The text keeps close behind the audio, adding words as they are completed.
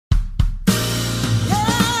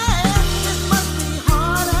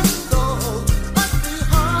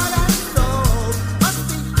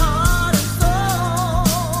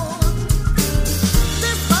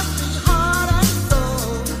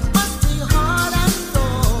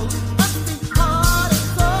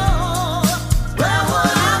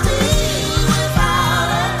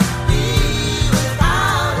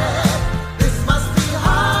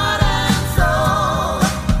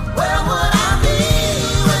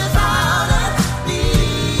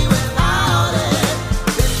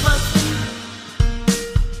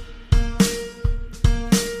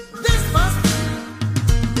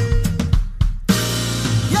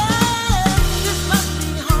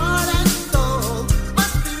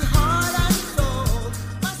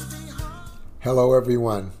Hello,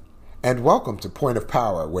 everyone, and welcome to Point of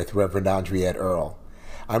Power with Reverend Andriette Earl.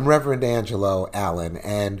 I'm Reverend Angelo Allen,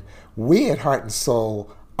 and we at Heart and Soul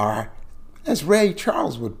are, as Ray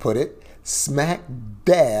Charles would put it, smack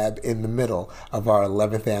dab in the middle of our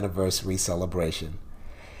 11th anniversary celebration.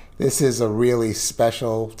 This is a really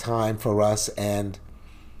special time for us, and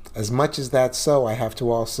as much as that's so, I have to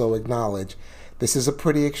also acknowledge this is a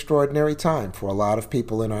pretty extraordinary time for a lot of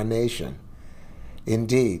people in our nation.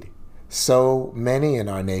 Indeed, so many in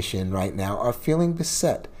our nation right now are feeling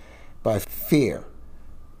beset by fear,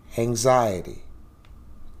 anxiety,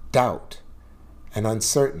 doubt, and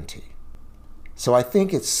uncertainty. So I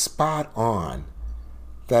think it's spot on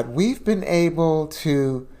that we've been able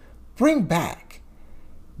to bring back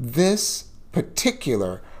this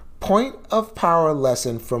particular Point of Power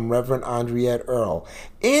lesson from Reverend Andriette Earl,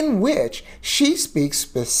 in which she speaks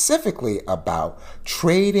specifically about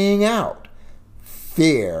trading out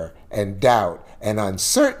fear and doubt and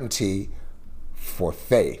uncertainty for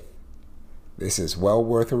faith. This is well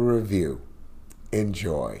worth a review.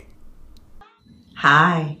 Enjoy.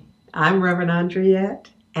 Hi, I'm Reverend Andriette,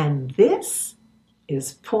 and this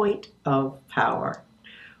is Point of Power.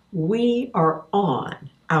 We are on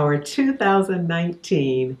our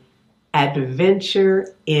 2019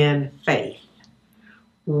 Adventure in Faith,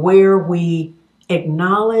 where we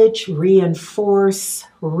acknowledge, reinforce,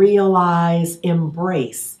 realize,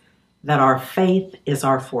 embrace that our faith is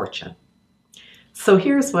our fortune. So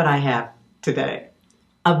here's what I have today,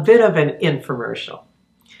 a bit of an infomercial.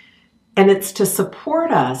 And it's to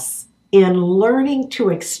support us in learning to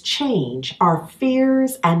exchange our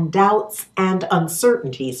fears and doubts and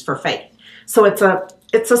uncertainties for faith. So it's a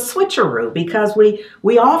switcheroo, because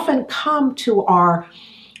we often come to our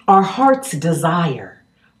heart's desire,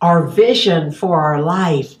 our vision for our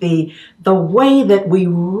life, the way that we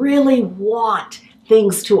really want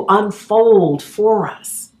things to unfold for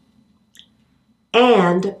us.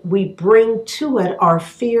 And we bring to it our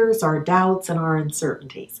fears, our doubts, and our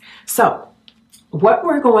uncertainties. So what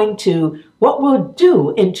we'll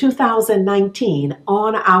do in 2019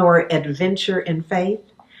 on our adventure in faith,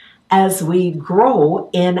 as we grow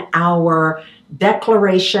in our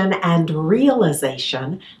declaration and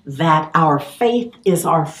realization that our faith is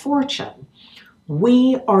our fortune,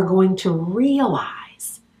 we are going to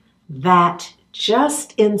realize that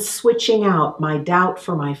just in switching out my doubt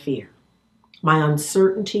for my fear, my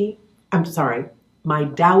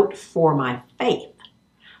doubt for my faith,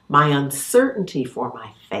 my uncertainty for my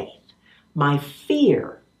faith, my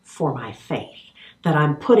fear for my faith, that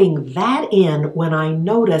I'm putting that in when I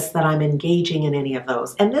notice that I'm engaging in any of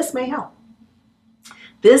those. And this may help.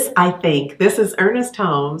 This is Ernest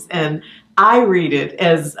Holmes, and I read it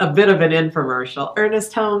as a bit of an infomercial.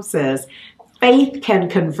 Ernest Holmes says, faith can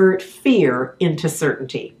convert fear into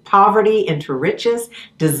certainty, poverty into riches,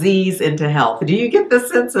 disease into health. Do you get the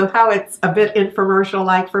sense of how it's a bit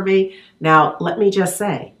infomercial-like for me? Now, let me just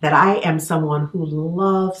say that I am someone who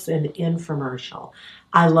loves an infomercial.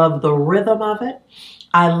 I love the rhythm of it.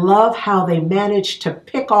 I love how they manage to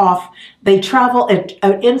pick off, an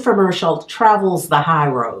infomercial travels the high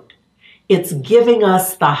road. It's giving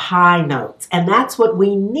us the high notes, and that's what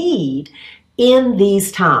we need in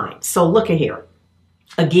these times. So look at here.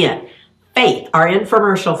 Again, faith, our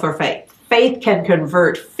infomercial for faith. Faith can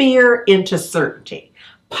convert fear into certainty,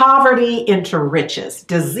 poverty into riches,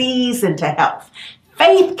 disease into health.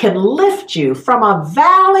 Faith can lift you from a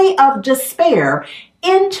valley of despair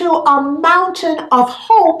into a mountain of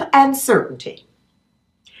hope and certainty.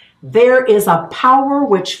 There is a power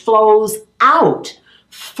which flows out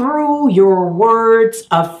through your words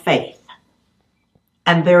of faith.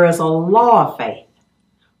 And there is a law of faith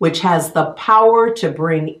which has the power to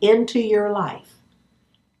bring into your life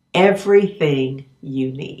everything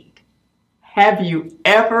you need. Have you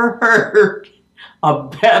ever heard a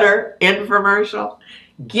better infomercial?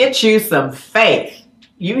 Get you some faith.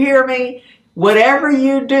 You hear me? Whatever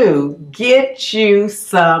you do, get you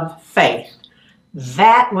some faith.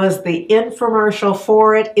 That was the infomercial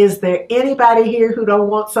for it. Is there anybody here who don't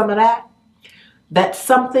want some of that? That's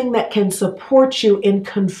something that can support you in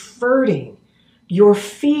converting your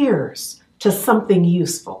fears to something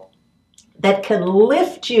useful, that can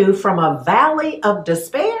lift you from a valley of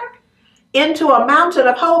despair into a mountain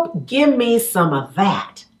of hope. Give me some of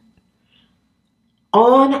that.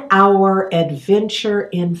 On our adventure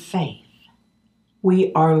in faith,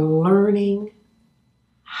 we are learning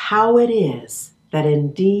how it is that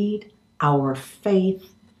indeed our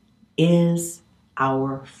faith is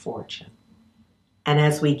our fortune. And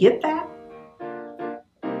as we get that,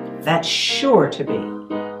 that's sure to be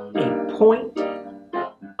a point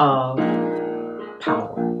of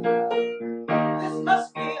power.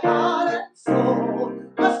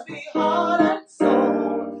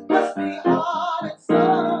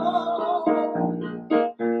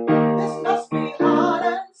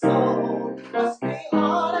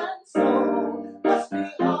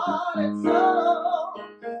 must be on its own.